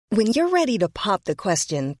When you're ready to pop the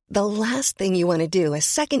question, the last thing you want to do is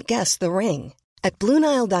second-guess the ring. At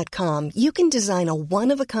BlueNile.com, you can design a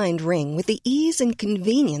one-of-a-kind ring with the ease and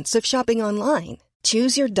convenience of shopping online.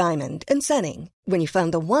 Choose your diamond and setting. When you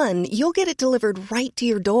find the one, you'll get it delivered right to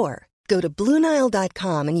your door. Go to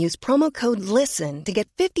BlueNile.com and use promo code LISTEN to get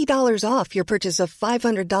 $50 off your purchase of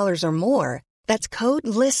 $500 or more. That's code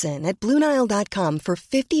LISTEN at BlueNile.com for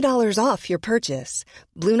 $50 off your purchase.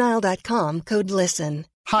 BlueNile.com, code LISTEN.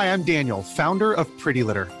 Hi, I'm Daniel, founder of Pretty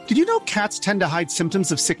Litter. Did you know cats tend to hide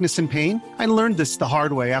symptoms of sickness and pain? I learned this the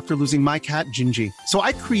hard way after losing my cat, Gingy. So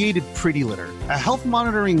I created Pretty Litter, a health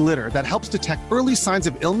monitoring litter that helps detect early signs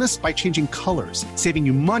of illness by changing colors, saving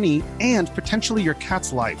you money and potentially your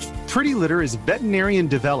cat's life. Pretty Litter is veterinarian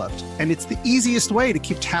developed, and it's the easiest way to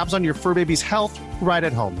keep tabs on your fur baby's health right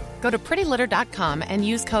at home. Go to prettylitter.com and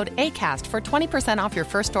use code ACAST for 20% off your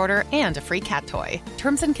first order and a free cat toy.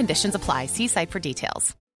 Terms and conditions apply. See site for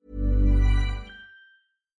details.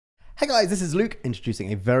 Hey guys, this is Luke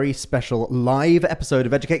introducing a very special live episode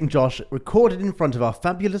of Educating Josh recorded in front of our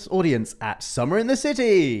fabulous audience at Summer in the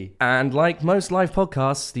City. And like most live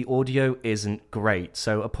podcasts, the audio isn't great,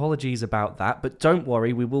 so apologies about that. But don't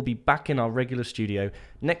worry, we will be back in our regular studio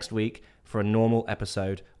next week for a normal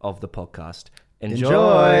episode of the podcast.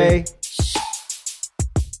 Enjoy!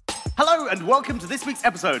 Hello and welcome to this week's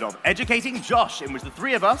episode of Educating Josh, in which the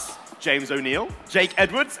three of us, James O'Neill, Jake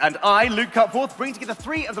Edwards, and I, Luke Cutforth, bring together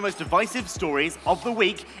three of the most divisive stories of the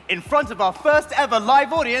week in front of our first ever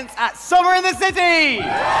live audience at Summer in the City!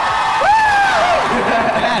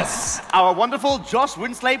 Yes! Our wonderful Josh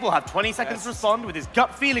Winslade will have 20 seconds to respond with his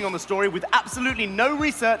gut feeling on the story with absolutely no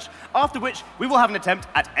research, after which we will have an attempt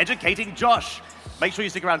at Educating Josh. Make sure you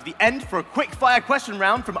stick around to the end for a quick fire question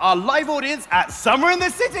round from our live audience at Summer in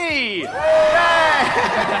the City!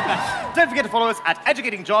 Don't forget to follow us at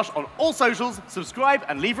Educating Josh on all socials, subscribe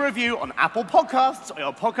and leave a review on Apple Podcasts or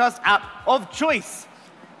your podcast app of choice.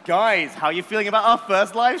 Guys, how are you feeling about our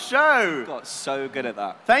first live show? Got so good at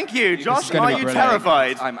that. Thank you. Josh, are you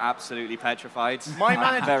terrified? I'm absolutely petrified. My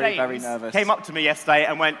manager, very, James, very nervous. came up to me yesterday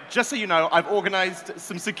and went, just so you know, I've organised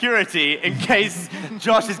some security in case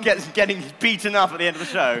Josh is getting beaten up at the end of the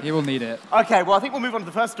show. You will need it. Okay, well, I think we'll move on to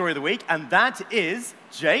the first story of the week, and that is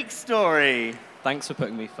Jake's story. Thanks for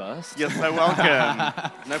putting me first. You're so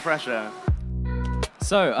welcome. No pressure.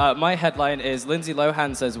 So, my headline is Lindsay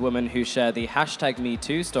Lohan says women who share the hashtag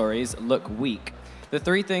 #MeToo stories look weak. The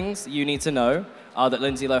three things you need to know are that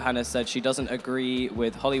Lindsay Lohan has said she doesn't agree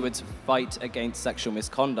with Hollywood's fight against sexual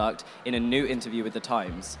misconduct in a new interview with The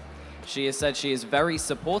Times. She has said she is very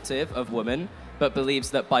supportive of women, but believes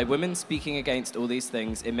that by women speaking against all these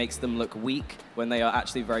things, it makes them look weak when they are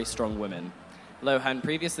actually very strong women. Lohan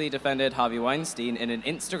previously defended Harvey Weinstein in an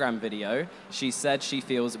Instagram video. She said she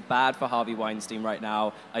feels bad for Harvey Weinstein right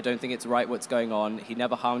now. I don't think it's right what's going on. He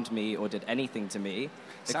never harmed me or did anything to me.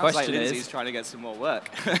 The Sounds question like Lindsay's trying to get some more work.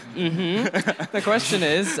 The question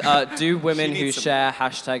is, do women who share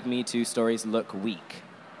hashtag #MeToo stories look weak?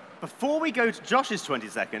 Before we go to Josh's 20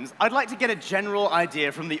 seconds, I'd like to get a general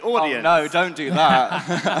idea from the audience. Oh, no, don't do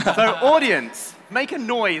that. So, audience, make a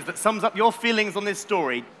noise that sums up your feelings on this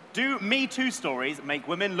story. Do Me Too stories make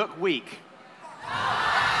women look weak?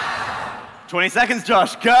 20 seconds,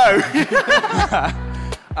 Josh, go!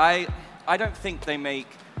 I don't think they make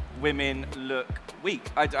women look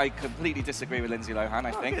weak. I completely disagree with Lindsay Lohan,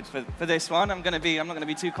 I think. For this one, I'm not going to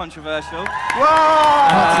be too controversial.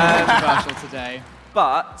 Whoa! Controversial today.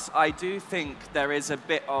 But I do think there is a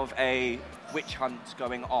bit of a witch hunt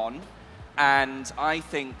going on, and I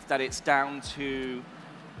think that it's down to...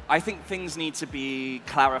 I think things need to be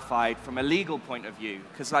clarified from a legal point of view,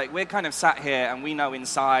 because we're kind of sat here and we know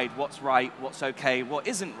inside what's right, what's okay, what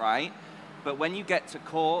isn't right, but when you get to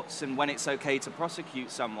courts and when it's okay to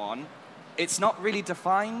prosecute someone, it's not really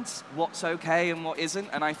defined what's okay and what isn't,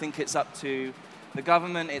 and I think it's up to the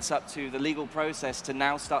government, it's up to the legal process to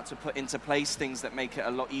now start to put into place things that make it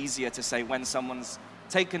a lot easier to say when someone's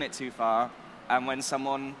taken it too far and when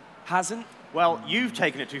someone hasn't. Well, you've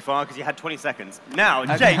taken it too far because you had 20 seconds. Now,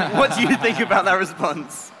 Jake, what do you think about that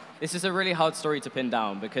response? This is a really hard story to pin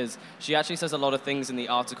down because she actually says a lot of things in the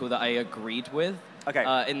article that I agreed with.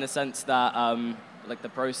 Okay. In the sense that, the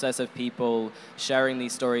process of people sharing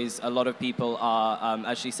these stories, a lot of people are,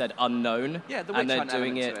 as she said, unknown. Yeah, the and they're witch hunt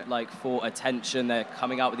doing element it for attention. They're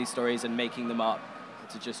coming out with these stories and making them up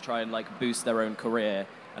to just try and boost their own career.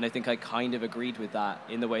 And I think I kind of agreed with that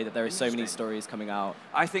in the way that there are so many stories coming out.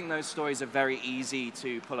 I think those stories are very easy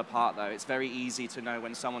to pull apart, though. It's very easy to know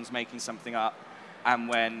when someone's making something up and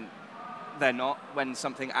when they're not, when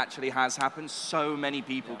something actually has happened. So many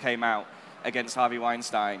people came out against Harvey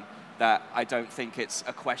Weinstein that I don't think it's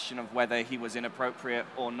a question of whether he was inappropriate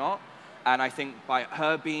or not. And I think by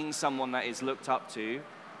her being someone that is looked up to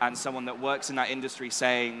and someone that works in that industry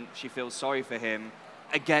saying she feels sorry for him,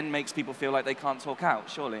 again makes people feel like they can't talk out,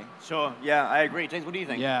 surely. Sure, yeah, I agree. James, what do you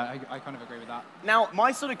think? Yeah, I kind of agree with that. Now,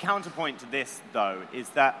 my sort of counterpoint to this, though, is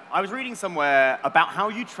that I was reading somewhere about how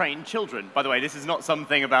you train children. By the way, this is not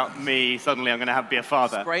something about me, suddenly I'm going to be a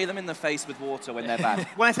father. Spray them in the face with water when they're bad.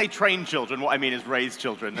 When I say train children, what I mean is raise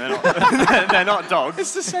children. They're not, they're not dogs.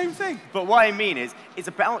 It's the same thing. But what I mean is, it's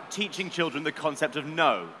about teaching children the concept of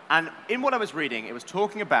no. And in what I was reading, it was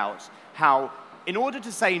talking about how in order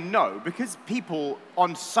to say no, because people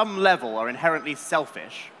on some level are inherently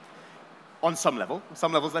selfish, on some levels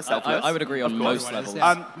they're selfless. I would agree on most levels.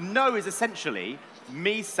 No is essentially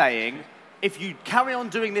me saying, if you carry on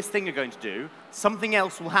doing this thing you're going to do, something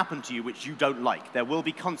else will happen to you which you don't like. There will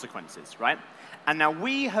be consequences, right? And now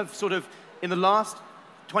we have sort of, in the last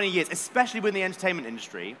 20 years, especially within the entertainment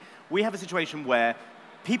industry, we have a situation where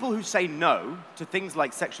people who say no to things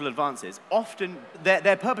like sexual advances, often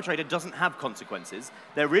their perpetrator doesn't have consequences.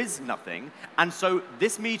 There is nothing. And so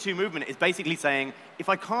this Me Too movement is basically saying, if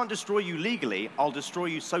I can't destroy you legally, I'll destroy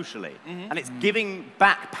you socially. And it's giving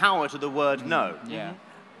back power to the word no. Yeah.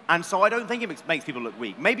 And so I don't think it makes people look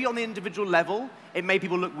weak. Maybe on the individual level, it made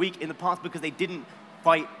people look weak in the past because they didn't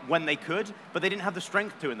fight when they could, but they didn't have the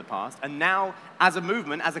strength to in the past. And now, as a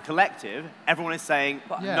movement, as a collective, everyone is saying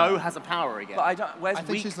no has a power again. But where's I think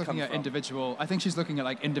weak she's looking come at from? individual. I think she's looking at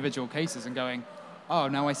like individual cases and going, "Oh,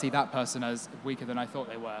 now I see that person as weaker than I thought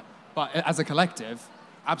they were." But as a collective,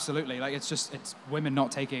 absolutely, like it's women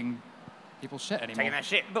not taking people's shit anymore. Taking that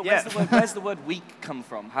shit. But where's the word weak come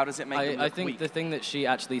from? How does it make them look I think weak? the thing that she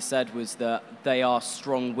actually said was that they are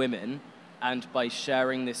strong women, and by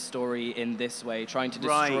sharing this story in this way, trying to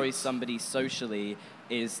destroy somebody socially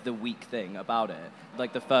is the weak thing about it.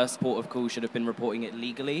 Like, the first port of call should have been reporting it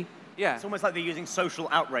legally. Yeah. It's almost like they're using social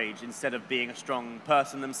outrage instead of being a strong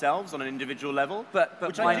person themselves on an individual level. But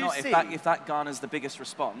which why I do not? see. If that garners the biggest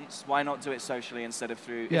response, why not do it socially instead of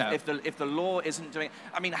through? Yeah. If the law isn't doing,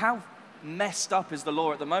 I mean, how messed up is the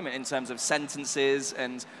law at the moment in terms of sentences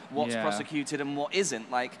and what's prosecuted and what isn't?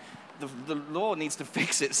 Like, the law needs to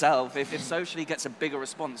fix itself. If socially gets a bigger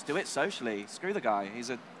response, do it socially. Screw the guy.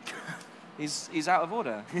 He's out of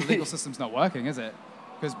order. The legal system's not working, is it?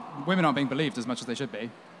 Because women aren't being believed as much as they should be.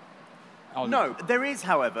 No, there is,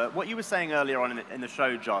 however, what you were saying earlier on in the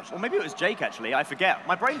show, Josh, or maybe it was Jake, actually, I forget.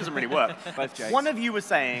 My brain doesn't really work. Both Jakes. One of you was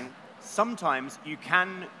saying, sometimes you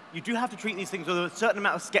do have to treat these things with a certain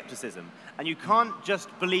amount of skepticism, and you can't just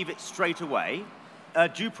believe it straight away.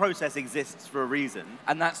 Due process exists for a reason.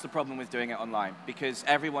 And that's the problem with doing it online, because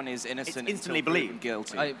everyone is innocent It's instantly until proven believed.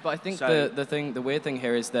 guilty. But I think So- the weird thing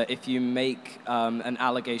here is that if you make an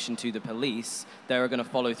allegation to the police, they're going to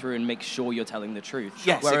follow through and make sure you're telling the truth.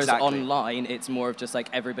 Yes, Whereas exactly. online, it's more of just like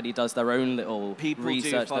everybody does their own little People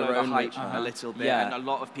research, do follow their the own hype research. a little bit, Yeah. and a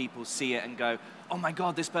lot of people see it and go, oh my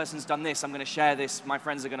God, this person's done this, I'm going to share this, my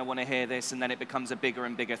friends are going to want to hear this, and then it becomes a bigger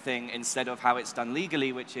and bigger thing instead of how it's done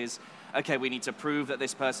legally, which is, okay, we need to prove that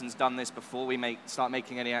this person's done this before we start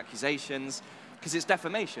making any accusations, because it's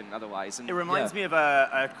defamation otherwise. And It reminds me of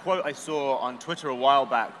a quote I saw on Twitter a while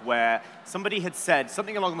back where somebody had said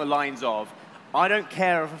something along the lines of, I don't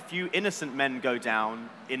care if a few innocent men go down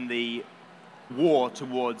in the war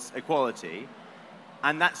towards equality.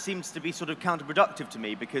 And that seems to be sort of counterproductive to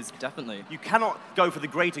me because Definitely. you cannot go for the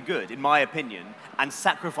greater good, in my opinion, and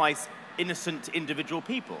sacrifice innocent individual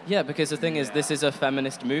people. Yeah, because the thing is, this is a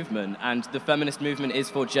feminist movement, and the feminist movement is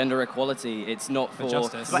for gender equality. It's not for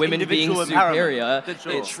justice. But women being individual superior. empowerment.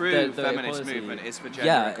 the It's true the feminist equality. movement is for gender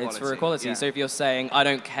equality. It's for equality. Yeah. So if you're saying, I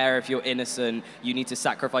don't care if you're innocent, you need to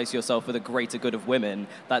sacrifice yourself for the greater good of women,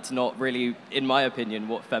 that's not really, in my opinion,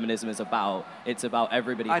 what feminism is about. It's about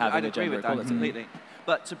everybody having I'd a agree gender with that equality. completely.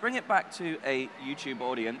 But to bring it back to a YouTube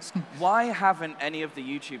audience, why haven't any of the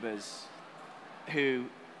YouTubers who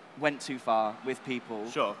went too far with people,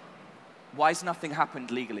 Sure. why has nothing happened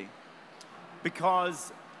legally?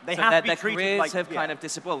 Because they So have to be their treated careers like... have kind of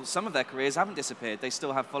disappeared. Well, some of their careers haven't disappeared. They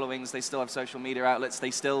still have followings. They still have social media outlets.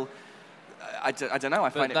 They still... I don't know. I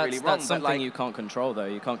But find it really wrong. that's but something like, you can't control, though.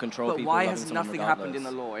 You can't control but people why loving has someone nothing happened in the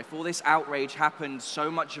regardless. law? If all this outrage happened, so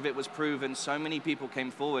much of it was proven, so many people came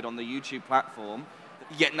forward on the YouTube platform,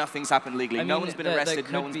 yet nothing's happened legally. I no mean, one's been there arrested,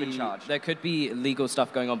 could no one's been be- charged. There could be legal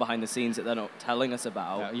stuff going on behind the scenes that they're not telling us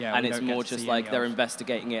about, Yeah, and we it's don't get more to just see like any they're of.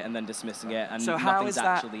 investigating it and then dismissing it, and So how nothing's is that?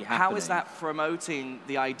 actually happening. How is that promoting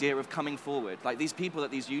the idea of coming forward? Like these people that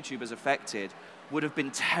these YouTubers affected would have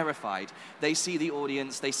been terrified. They see the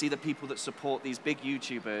audience, they see the people that support these big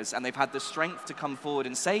YouTubers, and they've had the strength to come forward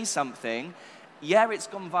and say something, yeah, it's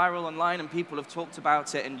gone viral online and people have talked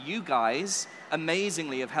about it, and you guys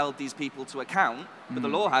amazingly have held these people to account, but the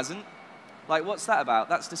law hasn't. Like, what's that about?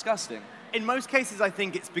 That's disgusting. In most cases, I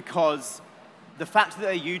think it's because the fact that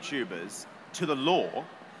they're YouTubers to the law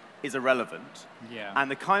is irrelevant. Yeah. And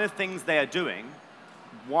the kind of things they are doing,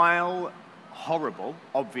 while horrible,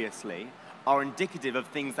 obviously, are indicative of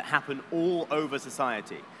things that happen all over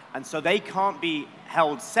society. And so they can't be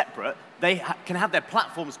held separate. They can have their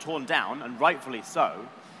platforms torn down, and rightfully so.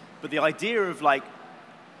 But the idea of, like,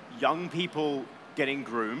 young people getting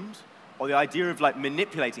groomed, or the idea of, like,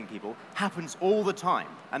 manipulating people happens all the time.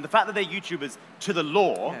 And the fact that they're YouTubers to the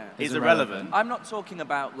law is irrelevant. I'm not talking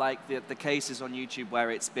about, like, the cases on YouTube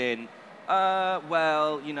where it's been,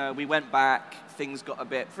 well, you know, we went back, things got a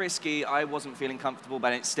bit frisky, I wasn't feeling comfortable,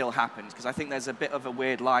 but it still happened. Because I think there's a bit of a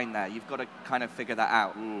weird line there. You've got to kind of figure that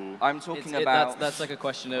out. I'm talking about... That's like a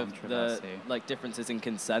question of the like differences in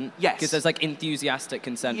consent. Yes. Because there's like enthusiastic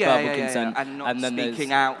consent, verbal consent. And not then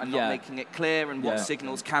speaking out and not making it clear and what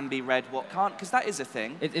signals can be read, what can't. Because that is a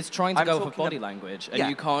thing. It's trying to go off of body language. And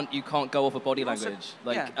you can't go off of body Also, language.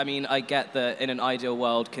 Like, I mean, I get that in an ideal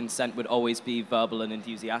world, consent would always be verbal and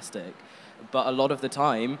enthusiastic. But a lot of the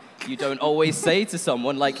time, you don't always say to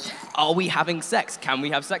someone, like, are we having sex? Can we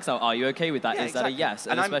have sex now? Are you okay with that? Yeah, Is that a yes?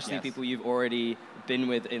 And especially people you've already been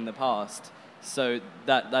with in the past. So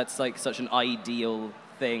that's like such an ideal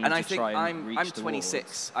thing and to I think try and reach I'm towards.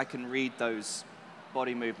 26. I can read those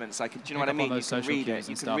body movements. Do you know what I Pick up mean? on You those can social read cues it. You and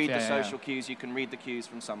can stuff. read Yeah, the yeah, social cues. You can read the cues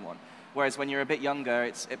from someone. Whereas when you're a bit younger,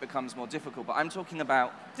 it becomes more difficult. But I'm talking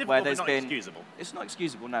about where there's but not been... excusable. It's not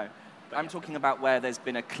excusable, no. But I'm talking about where there's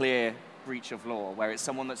been a clear breach of law, where it's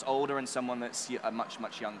someone that's older and someone that's much,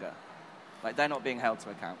 much younger. Like, they're not being held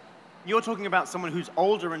to account. You're talking about someone who's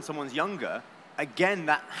older and someone's younger. Again,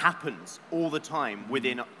 that happens all the time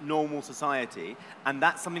within normal society, and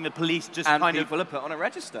that's something the police just and kind of... people are put on a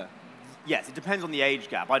register. Yes, it depends on the age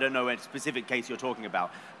gap. I don't know a specific case you're talking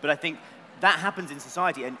about, but I think that happens in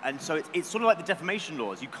society, and so it's sort of like the defamation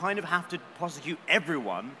laws. You kind of have to prosecute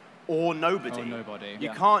everyone or nobody. Or nobody.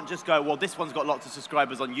 You can't just go, well, this one's got lots of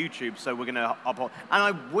subscribers on YouTube, so we're going to uphold. And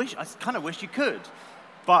I kind of wish you could,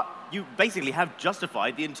 but you basically have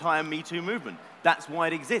justified the entire Me Too movement. That's why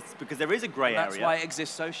it exists, because there is a grey area. That's why it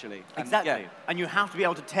exists socially. Exactly. And you have to be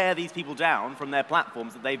able to tear these people down from their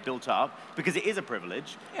platforms that they've built up, because it is a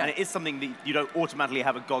privilege, and it is something that you don't automatically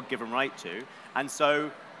have a God-given right to. And so,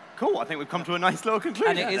 cool, I think we've come to a nice little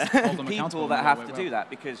conclusion. And it is people that have to do that,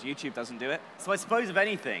 because YouTube doesn't do it. So I suppose, if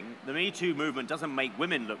anything, the Me Too movement doesn't make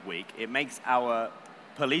women look weak. It makes our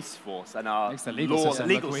police force and our legal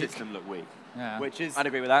system look weak. Yeah. Which is... I'd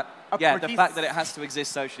agree with that. Yeah, the fact that it has to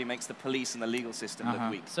exist socially makes the police and the legal system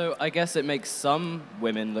look weak. So I guess it makes some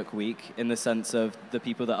women look weak in the sense of the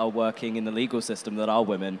people that are working in the legal system that are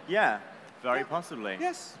women. Yeah, very possibly.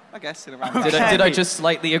 Yes, I guess in a round. Did I just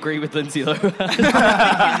slightly agree with Lindsay Lohan? You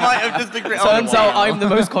might have just agreed. Turns out I'm the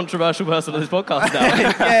most controversial person on this podcast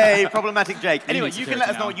now. Yay, problematic Jake. Anyway, you can let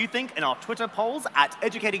us know what you think in our Twitter polls at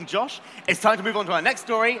Educating Josh. It's time to move on to our next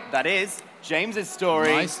story. That is James's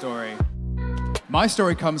story. My story. My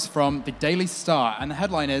story comes from the Daily Star, and the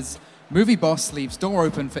headline is, Movie boss leaves door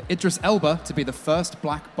open for Idris Elba to be the first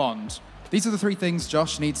black Bond. These are the three things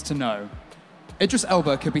Josh needs to know. Idris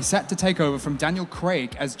Elba could be set to take over from Daniel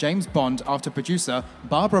Craig as James Bond after producer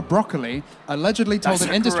Barbara Broccoli allegedly told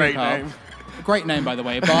an industry pal... Great name, by the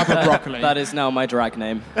way, Barbara Broccoli. That is now my drag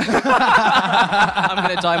name. I'm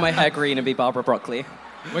going to dye my hair green and be Barbara Broccoli.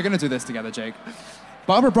 We're going to do this together, Jake.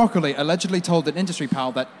 Barbara Broccoli allegedly told an industry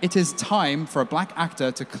pal that it is time for a black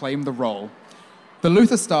actor to claim the role. The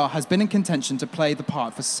Luther star has been in contention to play the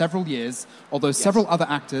part for several years, although several other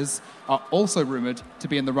actors are also rumoured to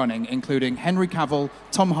be in the running, including Henry Cavill,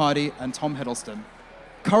 Tom Hardy, and Tom Hiddleston.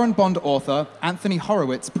 Current Bond author Anthony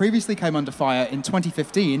Horowitz previously came under fire in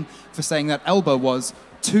 2015 for saying that Elba was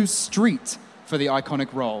too street for the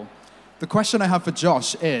iconic role. The question I have for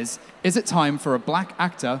Josh is it time for a black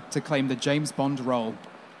actor to claim the James Bond role?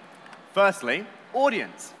 Firstly,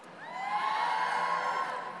 audience.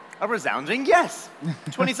 A resounding yes.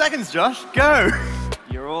 20 seconds, Josh. Go.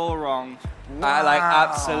 You're all wrong.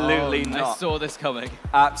 Absolutely not. I saw this coming.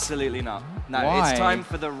 Absolutely not. No, Why? It's time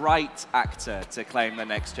for the right actor to claim the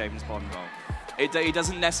next James Bond role. He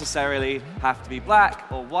doesn't necessarily have to be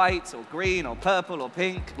black or white or green or purple or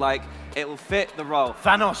pink. Like, it will fit the role.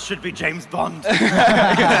 Thanos should be James Bond.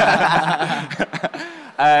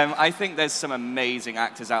 I think there's some amazing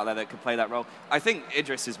actors out there that could play that role. I think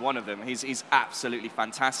Idris is one of them. He's absolutely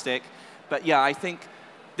fantastic. But yeah, I think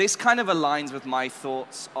this kind of aligns with my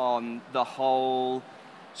thoughts on the whole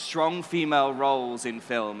strong female roles in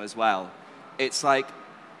film as well. It's like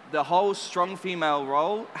the whole strong female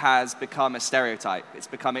role has become a stereotype. It's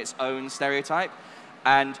become its own stereotype.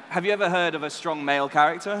 And have you ever heard of a strong male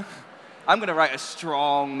character? I'm going to write a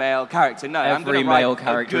strong male character. No, I'm going to write male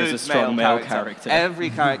character a is good a strong male character. character. Every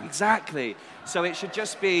character, exactly. So it should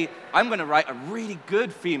just be, I'm going to write a really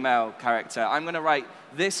good female character. I'm going to write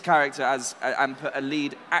this character and put a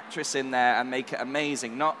lead actress in there and make it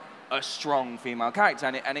amazing, not a strong female character.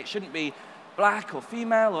 And it shouldn't be black or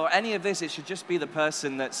female or any of this. It should just be the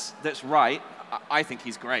person that's right. I think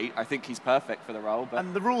he's great. I think he's perfect for the role. But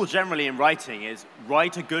And the rule generally in writing is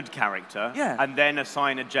write a good character and then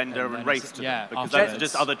assign a gender and race to them. Because those are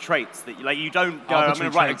just other traits that you don't go, I'm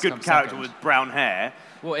going to write a good character with brown hair.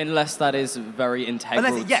 Well, unless that is very integral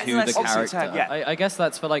to the character. I guess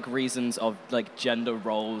that's for like reasons of like gender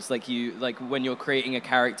roles. Like when you're creating a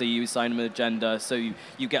character, you assign them a gender, so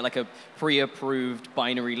you get like a pre-approved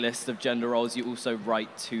binary list of gender roles. You also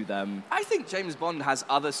write to them. I think James Bond has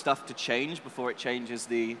other stuff to change before it changes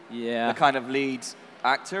the kind of lead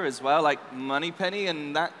actor as well, like Moneypenny,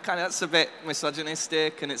 and that's a bit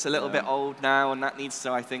misogynistic, and it's a little bit old now, and that needs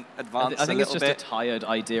to, I think, advance I think a it's little just bit. a tired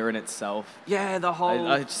idea in itself. Yeah, the whole...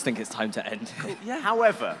 I just think it's time to end.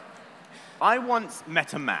 However, I once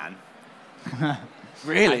met a man...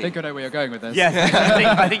 Really? I think I know where you're going with this. Yes,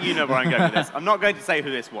 I think you know where I'm going with this. I'm not going to say who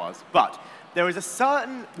this was, but there is a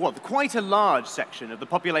certain, quite a large section of the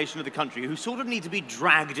population of the country who sort of need to be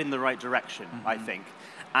dragged in the right direction, I think.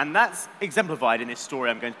 And that's exemplified in this story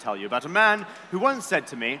I'm going to tell you about a man who once said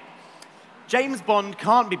to me, James Bond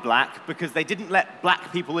can't be black because they didn't let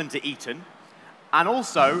black people into Eton. And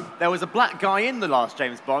also, there was a black guy in the last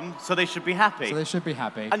James Bond, so they should be happy. So they should be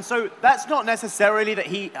happy. And so that's not necessarily that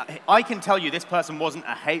I can tell you this person wasn't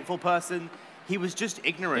a hateful person. He was just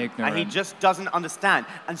ignorant. And he just doesn't understand.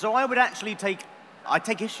 And so I would actually take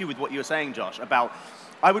issue with what you were saying, Josh, about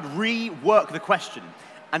I would rework the question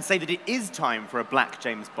and say that it is time for a black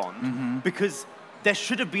James Bond because there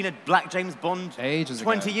should have been a black James Bond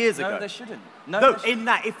 20 years ago. No, there shouldn't. In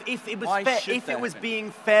that, if it was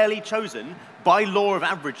being fairly chosen by law of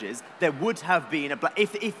averages, there would have been a black...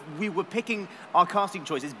 If we were picking our casting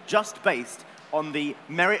choices just based on the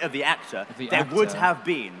merit of the actor, there would have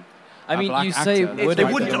been... I mean, you say they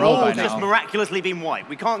wouldn't all just miraculously been white.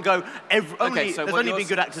 We can't go. There's only been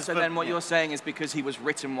good actors. So then, what you're saying is because he was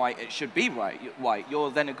written white, it should be white.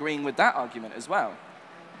 You're then agreeing with that argument as well.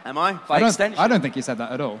 Am I? By extension. I don't think you said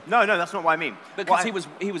that at all. No, that's not what I mean. Because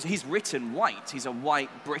he's written white. He's a white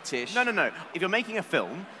British. No. If you're making a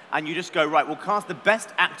film and you just go right, we'll cast the best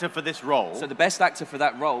actor for this role. So the best actor for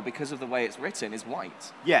that role, because of the way it's written, is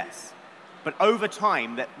white. Yes, but over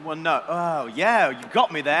time, you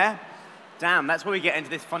got me there. Damn, that's where we get into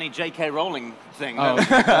this funny J.K. Rowling thing. Oh,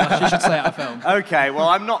 gosh, you should say our film. Okay, well,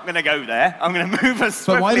 I'm not going to go there. I'm going to move us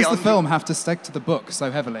swiftly. But why does the film have to stick to the book so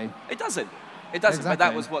heavily? It doesn't. It doesn't, exactly. But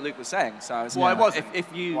that was what Luke was saying. So I was it wasn't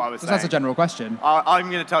if you... what I was saying. That's a general question. I'm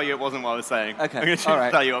going to tell you it wasn't what I was saying. Okay, I'm going to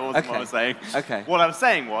tell you it wasn't what I was saying. Okay. What I was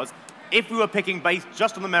saying was, if we were picking based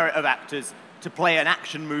just on the merit of actors to play an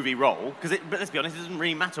action movie role, but let's be honest, it doesn't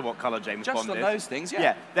really matter what colour James Bond is. Just on those things,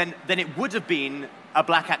 yeah. Then it would have been a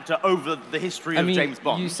black actor over the history of James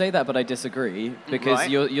Bond. You say that, but I disagree, because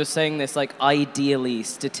you're saying this like ideally,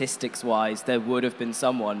 statistics-wise, there would have been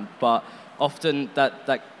someone, but often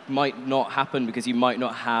that might not happen because you might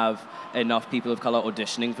not have enough people of colour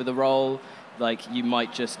auditioning for the role. Like, you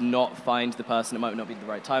might just not find the person, it might not be the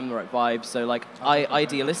right time, the right vibe. So, like,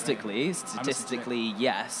 idealistically, statistically,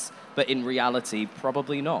 yes, but in reality,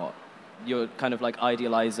 probably not. You're kind of, like,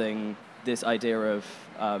 idealizing this idea of,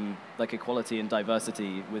 like, equality and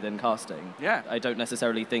diversity within casting. Yeah. I don't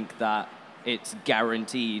necessarily think that it's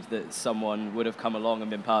guaranteed that someone would have come along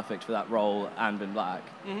and been perfect for that role and been black.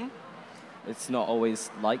 Mm-hmm. It's not always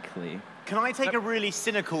likely. Can I take a really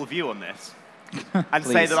cynical view on this? And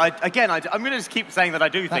say that I'm going to just keep saying that I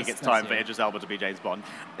do think it's time for Idris Elba to be James Bond.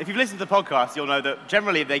 If you've listened to the podcast, you'll know that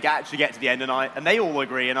generally they actually get to the end and they all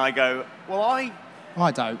agree, and I go, well, I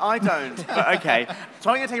don't. I don't, but okay. So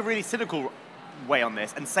I'm going to take a really cynical way on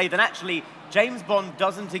this and say that actually James Bond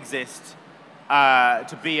doesn't exist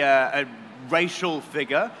to be a racial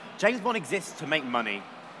figure. James Bond exists to make money,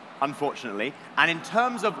 unfortunately. And in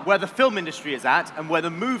terms of where the film industry is at and where the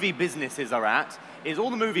movie businesses are at, is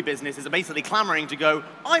all the movie businesses are basically clamoring to go,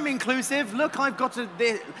 I'm inclusive, look, I've got to...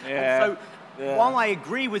 And so while I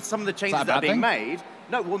agree with some of the changes that are being made,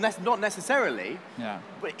 no, well, not necessarily,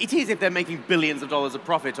 but it is if they're making billions of dollars of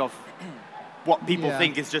profit off what people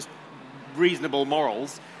think is just reasonable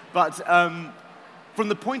morals. But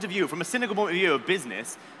from a cynical point of view of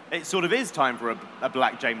business, it sort of is time for a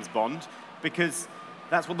black James Bond, because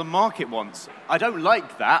That's what the market wants. I don't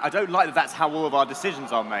like that. I don't like that that's how all of our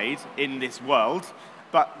decisions are made in this world.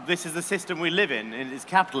 But this is the system we live in. It's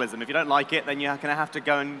capitalism. If you don't like it, then you're going to have to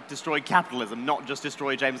go and destroy capitalism, not just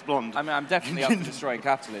destroy James Bond. I mean, I'm definitely up for destroying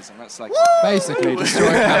capitalism. That's like... Basically, destroy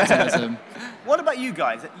capitalism. What about you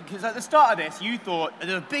guys? Because at the start of this, you thought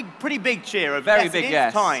there was a pretty big cheer of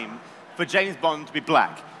it's time for James Bond to be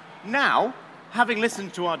black. Now, having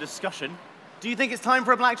listened to our discussion, do you think it's time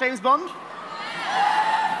for a black James Bond?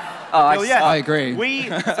 I agree.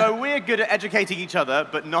 So we're good at educating each other,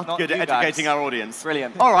 but not good at educating our audience.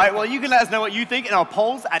 Brilliant. All right, well, you can let us know what you think in our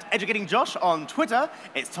polls at Educating Josh on Twitter.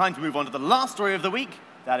 It's time to move on to the last story of the week.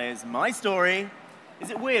 That is my story.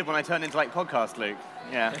 Is it weird when I turn into, like, podcast, Luke?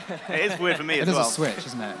 Yeah, it is weird for me as well. It is a switch,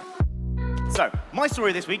 isn't it? So, my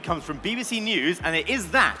story this week comes from BBC News, and it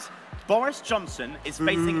is that Boris Johnson is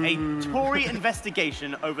facing a Tory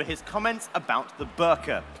investigation over his comments about the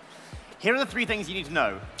burqa. Here are the 3 things you need to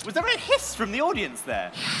know. Was there a hiss from the audience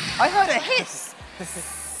there? I heard a hiss.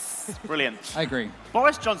 Brilliant. I agree.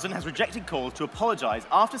 Boris Johnson has rejected calls to apologise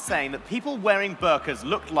after saying that people wearing burqas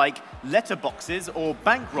looked like letterboxes or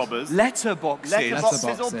bank robbers.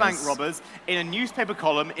 Letterboxes or bank robbers in a newspaper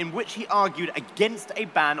column in which he argued against a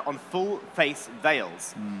ban on full-face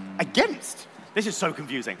veils. Against? This is so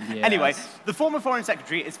confusing. Yes. Anyway, the former Foreign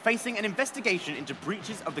Secretary is facing an investigation into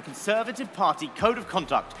breaches of the Conservative Party Code of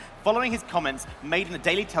Conduct following his comments made in the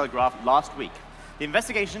Daily Telegraph last week. The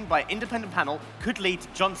investigation by an independent panel could lead to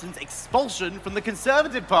Johnson's expulsion from the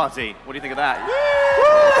Conservative Party. What do you think of that?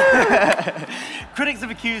 Critics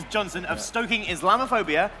have accused Johnson of stoking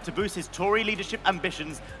Islamophobia to boost his Tory leadership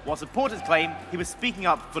ambitions, while supporters claim he was speaking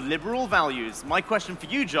up for liberal values. My question for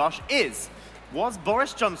you, Josh, is... was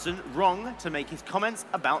Boris Johnson wrong to make his comments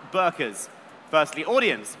about burqas? Firstly,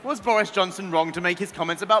 audience, was Boris Johnson wrong to make his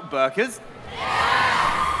comments about burqas?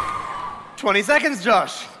 20 seconds,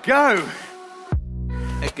 Josh. Go.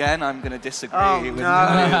 Again, I'm going to disagree with you.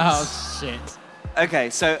 Oh, shit. Okay,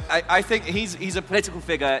 so I think he's a political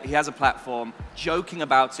figure. He has a platform. Joking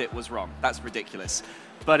about it was wrong. That's ridiculous.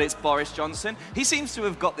 But it's Boris Johnson. He seems to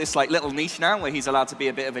have got this like little niche now where he's allowed to be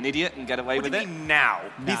a bit of an idiot and get away with it. What do you mean now?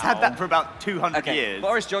 He's had that for about 200 years.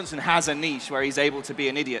 Boris Johnson has a niche where he's able to be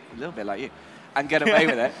an idiot, a little bit like you, and get away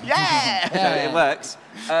with it. Yeah! It works.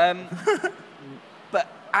 But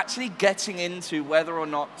actually getting into whether or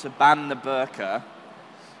not to ban the burqa,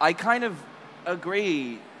 I kind of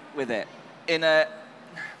agree with it. Did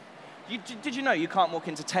you know you can't walk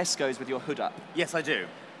into Tesco's with your hood up? Yes, I do.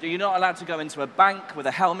 You're not allowed to go into a bank with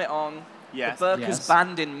a helmet on. Yes. The burqa's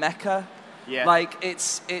banned in Mecca. Yeah. Like,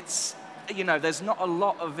 it's there's not a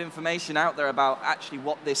lot of information out there about actually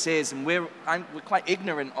what this is, and we're quite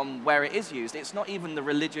ignorant on where it is used. It's not even the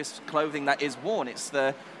religious clothing that is worn. It's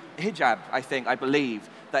the hijab, I believe,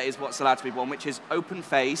 that is what's allowed to be worn, which is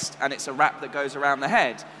open-faced, and it's a wrap that goes around the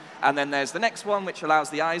head. And then there's the next one, which allows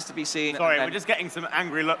the eyes to be seen. Sorry, we're just getting some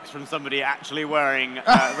angry looks from somebody actually wearing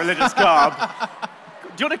religious garb.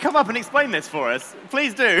 Do you want to come up and explain this for us?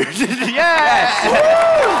 Please do. Yes!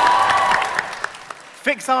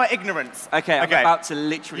 Fix our ignorance. Okay, I'm about to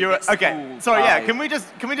literally get schooled. Sorry, can we just,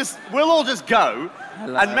 we'll all just go,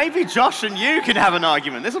 and maybe Josh and you can have an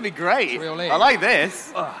argument. This will be great. Really? I like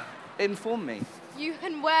this. Inform me. You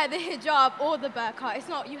can wear the hijab or the burqa. It's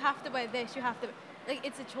not, you have to wear this, you have to, like,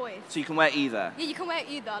 it's a choice. So you can wear either? Yeah, you can wear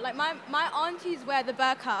either. Like, my aunties wear the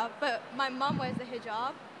burqa, but my mum wears the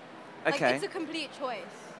hijab. Okay. Like, it's a complete choice.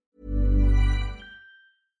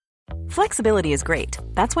 Flexibility is great.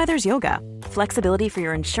 That's why there's yoga. Flexibility for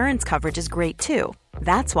your insurance coverage is great too.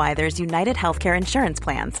 That's why there's United Healthcare Insurance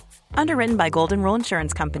Plans. Underwritten by Golden Rule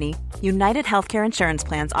Insurance Company, United Healthcare Insurance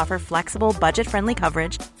Plans offer flexible, budget-friendly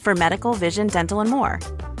coverage for medical, vision, dental, and more.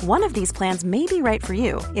 One of these plans may be right for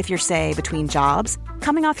you if you're, say, between jobs,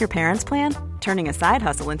 coming off your parents' plan, turning a side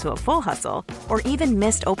hustle into a full hustle, or even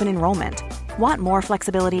missed open enrollment. Want more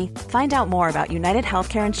flexibility? Find out more about United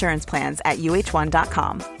Healthcare Insurance Plans at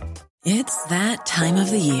uh1.com. It's that time of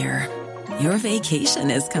the year. Your vacation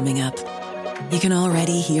is coming up. You can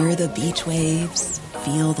already hear the beach waves,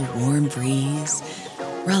 feel the warm breeze,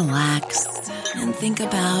 relax, and think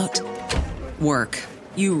about work.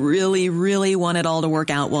 You really, really want it all to work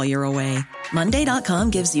out while you're away. Monday.com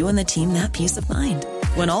gives you and the team that peace of mind.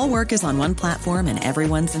 When all work is on one platform and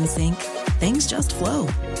everyone's in sync, things just flow.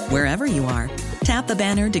 Wherever you are, tap the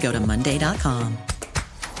banner to go to Monday.com.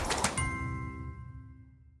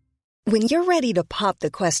 When you're ready to pop the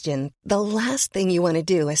question, the last thing you want to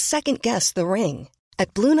do is second-guess the ring.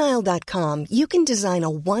 At BlueNile.com, you can design a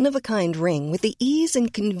one-of-a-kind ring with the ease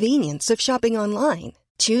and convenience of shopping online.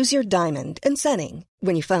 Choose your diamond and setting.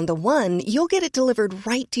 When you find the one, you'll get it delivered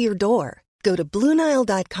right to your door. Go to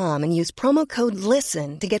BlueNile.com and use promo code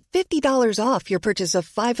LISTEN to get $50 off your purchase of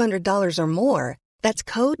 $500 or more. That's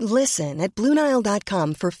code LISTEN at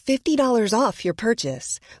BlueNile.com for $50 off your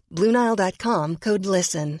purchase. BlueNile.com, code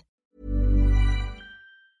LISTEN.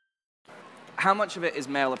 How much of it is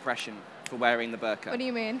male oppression for wearing the burqa? What do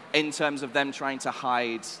you mean? In terms of them trying to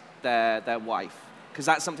hide their wife. Because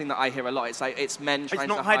that's something that I hear a lot. It's like it's men trying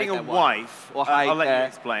to hide their wife. Or hide I'll let you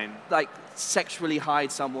explain. Like sexually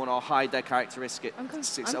hide someone or hide their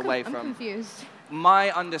characteristics away from. I'm confused.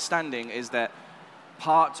 My understanding is that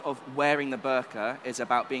part of wearing the burqa is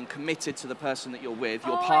about being committed to the person that you're with,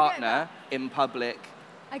 your partner, in public.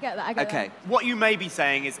 I get that, Okay. What you may be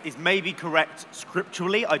saying is maybe correct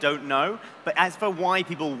scripturally, I don't know. But as for why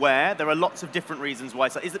people wear, there are lots of different reasons why.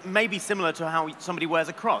 So is it maybe similar to how somebody wears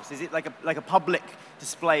a cross? Is it like a public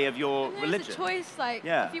display of your religion? It's a choice,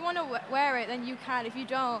 if you want to wear it, then you can. If you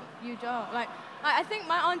don't, you don't. Like, I think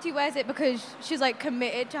my auntie wears it because she's, like,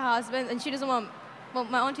 committed to her husband, and she doesn't want... Well,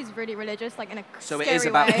 my auntie's really religious, like, in a so scary it is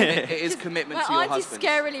about way. it is commitment to your husband. My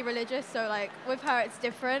auntie's scarily religious, so, like, with her it's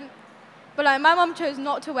different. But, like, my mum chose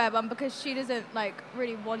not to wear one because she doesn't, like,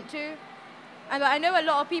 really want to. And I know a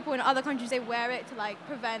lot of people in other countries, they wear it to, like,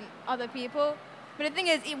 prevent other people. But the thing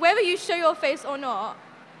is, whether you show your face or not,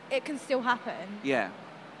 it can still happen. Yeah.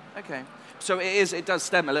 Okay. So it does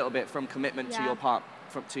stem a little bit from commitment to your partner.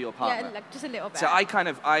 Yeah, like, just a little bit. So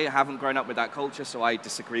I haven't grown up with that culture, so I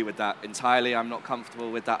disagree with that entirely. I'm not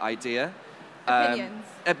comfortable with that idea. Opinions.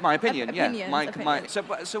 My opinion, Opinions.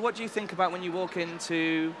 So what do you think about when you walk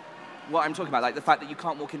into what I'm talking about, like the fact that you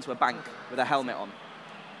can't walk into a bank with a helmet on?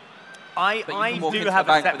 I do have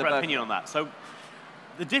a separate opinion on that. So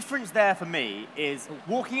the difference there for me is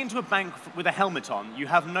walking into a bank with a helmet on, you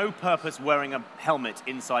have no purpose wearing a helmet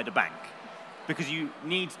inside a bank. Because you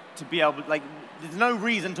need to be able, like, there's no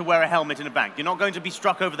reason to wear a helmet in a bank. You're not going to be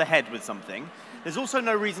struck over the head with something. There's also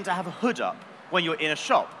no reason to have a hood up when you're in a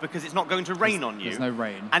shop because it's not going to rain on you. There's no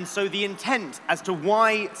rain. And so the intent as to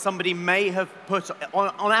why somebody may have put,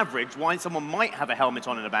 on average, why someone might have a helmet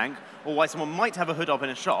on in a bank or why someone might have a hood up in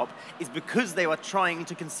a shop is because they were trying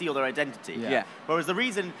to conceal their identity. Yeah. Whereas the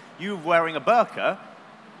reason you're wearing a burqa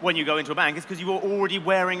when you go into a bank is because you were already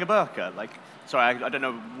wearing a burqa. Like, sorry, I don't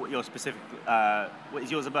know what your specific, what is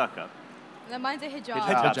yours a burqa? No, mine's a hijab.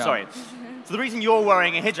 Hijab, sorry. So the reason you're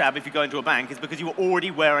wearing a hijab if you go into a bank is because you were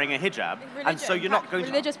already wearing a hijab, and so you're not going to...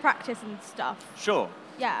 Religious practice and stuff. Sure.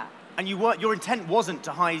 Yeah. And your intent wasn't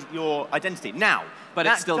to hide your identity. Now... But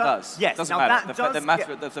it still does. Yes. Doesn't matter. The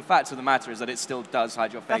fact of the matter is that it still does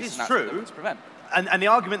hide your face. That is and that's true. What it's prevent. And the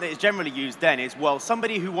argument that is generally used then is, well,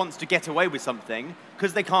 somebody who wants to get away with something,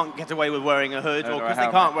 because they can't get away with wearing a hood, or because they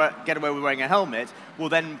can't get away with wearing a helmet, will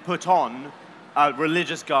then put on a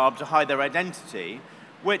religious garb to hide their identity,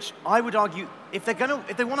 which I would argue, if they want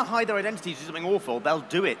to hide their identity to do something awful, they'll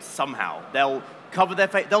do it somehow. They'll cover their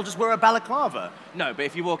face, they'll just wear a balaclava. No, but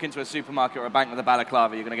if you walk into a supermarket or a bank with a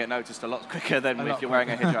balaclava, you're going to get noticed a lot quicker than if you're wearing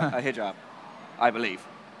a hijab, I believe.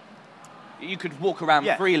 You could walk around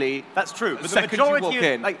freely. That's true. But the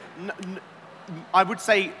majority I would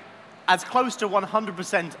say as close to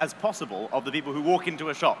 100% as possible of the people who walk into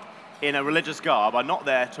a shop in a religious garb are not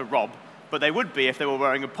there to rob, but they would be if they were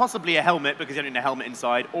wearing possibly a helmet because you don't need a helmet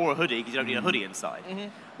inside, or a hoodie because you don't need a hoodie inside. Mm-hmm.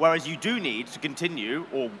 Whereas you do need to continue,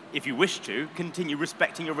 or if you wish to, continue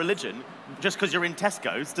respecting your religion. Just because you're in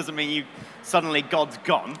Tesco's doesn't mean suddenly God's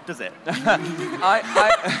gone, does it?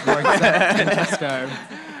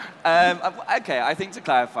 Okay, I think to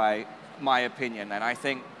clarify my opinion then, I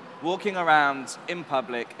think walking around in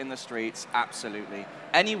public, in the streets, absolutely.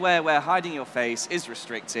 Anywhere where hiding your face is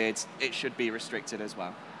restricted, it should be restricted as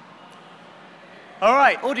well. All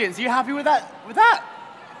right, audience, are you happy with that?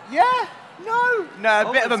 Yeah? No? No,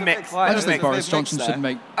 a bit of a mix. I just think Boris Johnson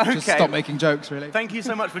should stop making jokes, really. Thank you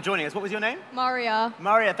so much for joining us. What was your name? Maria.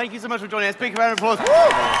 Maria, thank you so much for joining us. Big round of applause.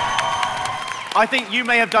 I think you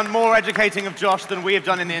may have done more educating of Josh than we have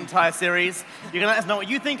done in the entire series. You can let us know what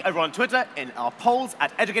you think over on Twitter in our polls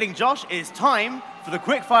at Educating Josh. It is time for the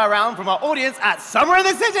quick fire round from our audience at Summer in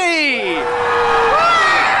the City.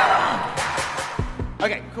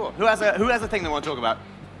 Okay, cool. Who has a thing they want to talk about?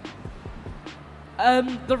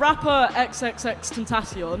 The rapper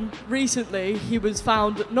XXXTentacion, recently he was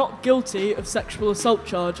found not guilty of sexual assault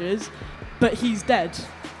charges, but he's dead.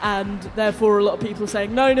 And therefore a lot of people are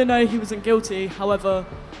saying, no, he wasn't guilty. However,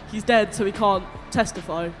 he's dead, so he can't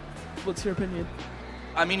testify. What's your opinion?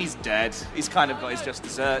 I mean, he's dead. He's kind of got his just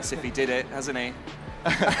desserts if he did it, hasn't he?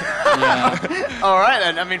 Yeah. All right,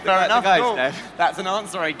 then. I mean, fair enough. The guy's dead. That's an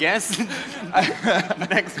answer, I guess.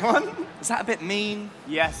 Next one. Is that a bit mean?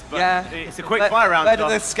 Yes, but yeah. it's a quick fire round. Where do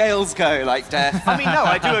the scales go, like death? I mean, no,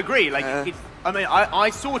 I do agree. Like, I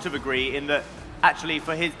sort of agree in that actually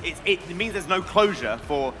for his, it means there's no closure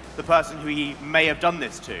for the person who he may have done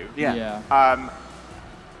this to. Yeah.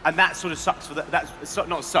 And that sort of sucks for that's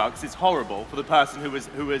not sucks. It's horrible for the person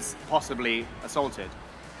who was possibly assaulted.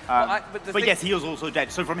 But yes, he was also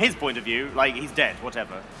dead. So from his point of view, like he's dead.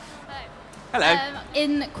 Whatever. Hello.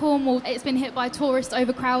 In Cornwall, it's been hit by tourist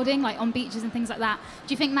overcrowding, like on beaches and things like that.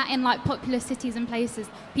 Do you think that in like popular cities and places,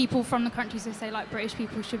 people from the countries, so say like British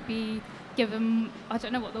people, should be given, I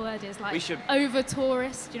don't know what the word is, like over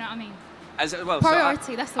tourists? Do you know what I mean?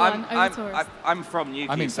 Priority, that's the one. Over tourists. I'm from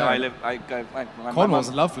Newquay, so I go. Cornwall's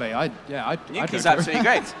lovely. Newquay's absolutely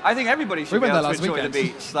great. I think everybody should be able to enjoy the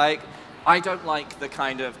beach. Like, I don't like the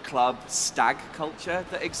kind of club stag culture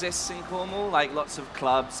that exists in Cornwall. Like lots of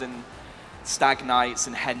clubs and stag nights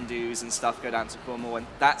and hen do's and stuff go down to Cornwall, and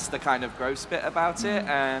that's the kind of gross bit about it.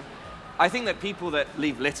 I think that people that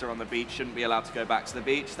leave litter on the beach shouldn't be allowed to go back to the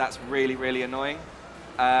beach. That's really, really annoying.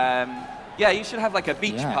 Yeah, you should have like a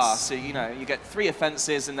beach pass, so you get 3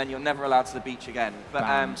 offences and then you're never allowed to the beach again. But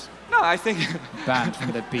no, I think banned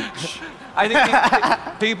from the beach. I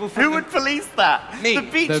think people from who would police that? Me. The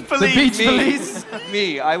beach The police. beach police.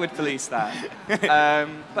 Me, I would police that.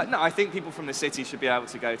 But no, I think people from the city should be able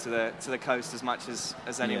to go to the coast as much as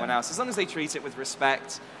anyone else, as long as they treat it with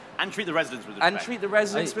respect. And treat the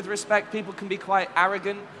residents with respect. People can be quite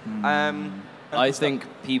arrogant. I think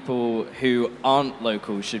people who aren't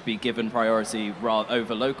locals should be given priority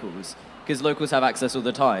over locals, because locals have access all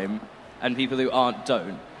the time, and people who aren't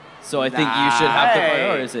don't. So I think you should have the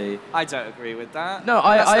priority. I don't agree with that. No,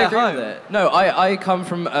 I agree with it. No, I come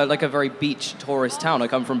from like a very beach tourist town. I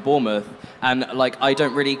come from Bournemouth, and like I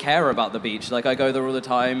don't really care about the beach. Like I go there all the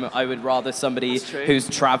time. I would rather somebody who's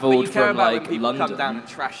travelled from like when London come down and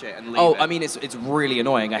trash it and leave Oh, it. I mean, it's really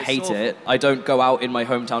annoying. I hate awful. it. I don't go out in my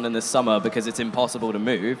hometown in the summer because it's impossible to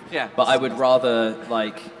move. Yeah. But I would rather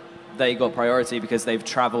like they got priority because they've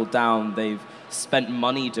travelled down. They've spent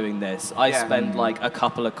money doing this. I spend like a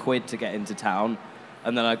couple of quid to get into town,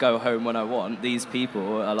 and then I go home when I want. These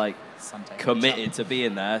people are like committed to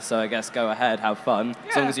being there, so I guess go ahead, have fun,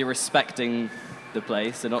 as long as you're respecting the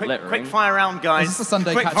place and not littering. Quick fire round, guys. Is this a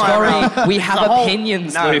Sunday Quick catch-up? fire Sorry, round. we have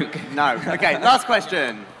opinions, Luke. No. Okay, last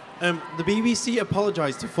question. The BBC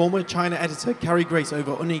apologised to former China editor Carrie Grace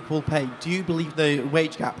over unequal pay. Do you believe the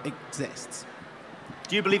wage gap exists?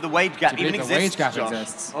 Do you believe the wage gap even exists,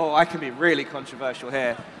 Josh? Oh, I can be really controversial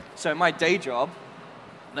here. So my day job,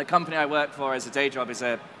 the company I work for as a day job is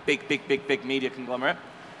a big media conglomerate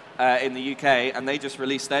in the UK, and they just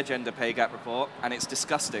released their gender pay gap report, and it's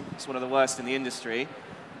disgusting. It's one of the worst in the industry.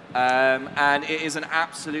 And it is an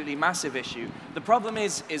absolutely massive issue. The problem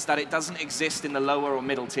is that it doesn't exist in the lower or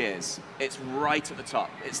middle tiers. It's right at the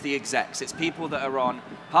top. It's the execs. It's people that are on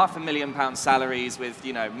 £500,000 salaries with,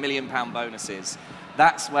 £1 million bonuses.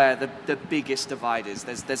 That's where the biggest divide is.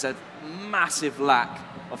 There's a massive lack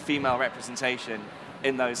of female representation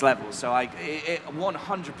in those levels. So it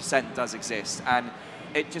 100% does exist, and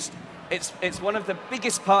it's one of the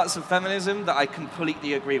biggest parts of feminism that I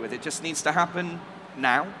completely agree with. It just needs to happen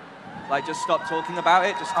now. Like, just stop talking about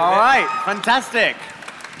it. Just do All it. right, fantastic.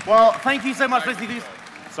 Well, thank you so much for listening to this.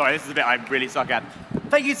 Sorry, this is a bit I really suck at.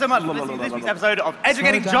 Thank you so much for listening to this week's episode of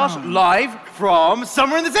Educating Josh live from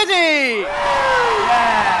Summer in the City.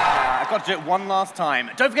 Yeah, I've got to do it one last time.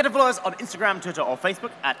 Don't forget to follow us on Instagram, Twitter, or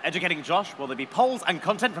Facebook at Educating Josh, where there'll be polls and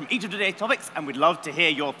content from each of today's topics, and we'd love to hear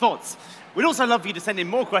your thoughts. We'd also love for you to send in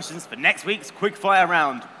more questions for next week's quickfire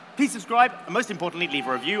round. Please subscribe, and most importantly, leave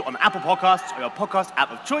a review on Apple Podcasts or your podcast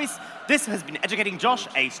app of choice. This has been Educating Josh,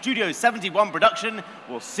 a Studio 71 production.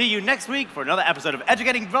 We'll see you next week for another episode of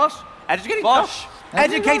Educating Josh. Educating Josh.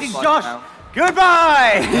 Educating Josh.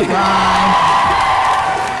 Goodbye.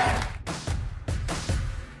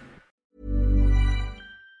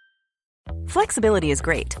 Flexibility is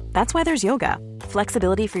great. That's why there's yoga.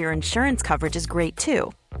 Flexibility for your insurance coverage is great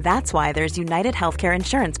too. That's why there's United Healthcare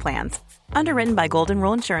Insurance Plans. Underwritten by Golden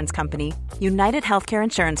Rule Insurance Company, United Healthcare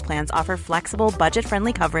Insurance Plans offer flexible,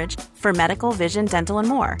 budget-friendly coverage for medical, vision, dental, and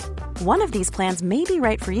more. One of these plans may be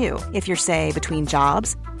right for you if you're, say, between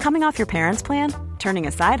jobs, coming off your parents' plan, turning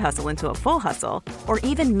a side hustle into a full hustle, or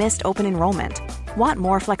even missed open enrollment. Want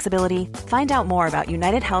more flexibility? Find out more about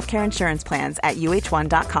United Healthcare Insurance Plans at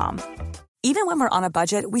uh1.com. Even when we're on a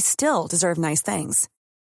budget, we still deserve nice things.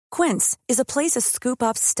 Quince is a place to scoop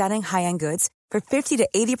up stunning high-end goods for 50 to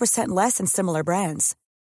 80% less than similar brands.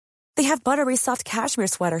 They have buttery soft cashmere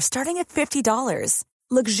sweaters starting at $50,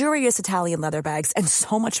 luxurious Italian leather bags, and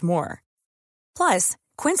so much more. Plus,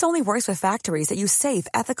 Quince only works with factories that use safe,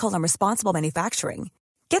 ethical, and responsible manufacturing.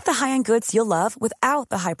 Get the high-end goods you'll love without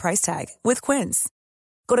the high price tag with Quince.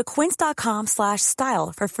 Go to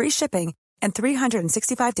quince.com/style for free shipping and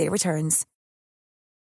 365-day returns.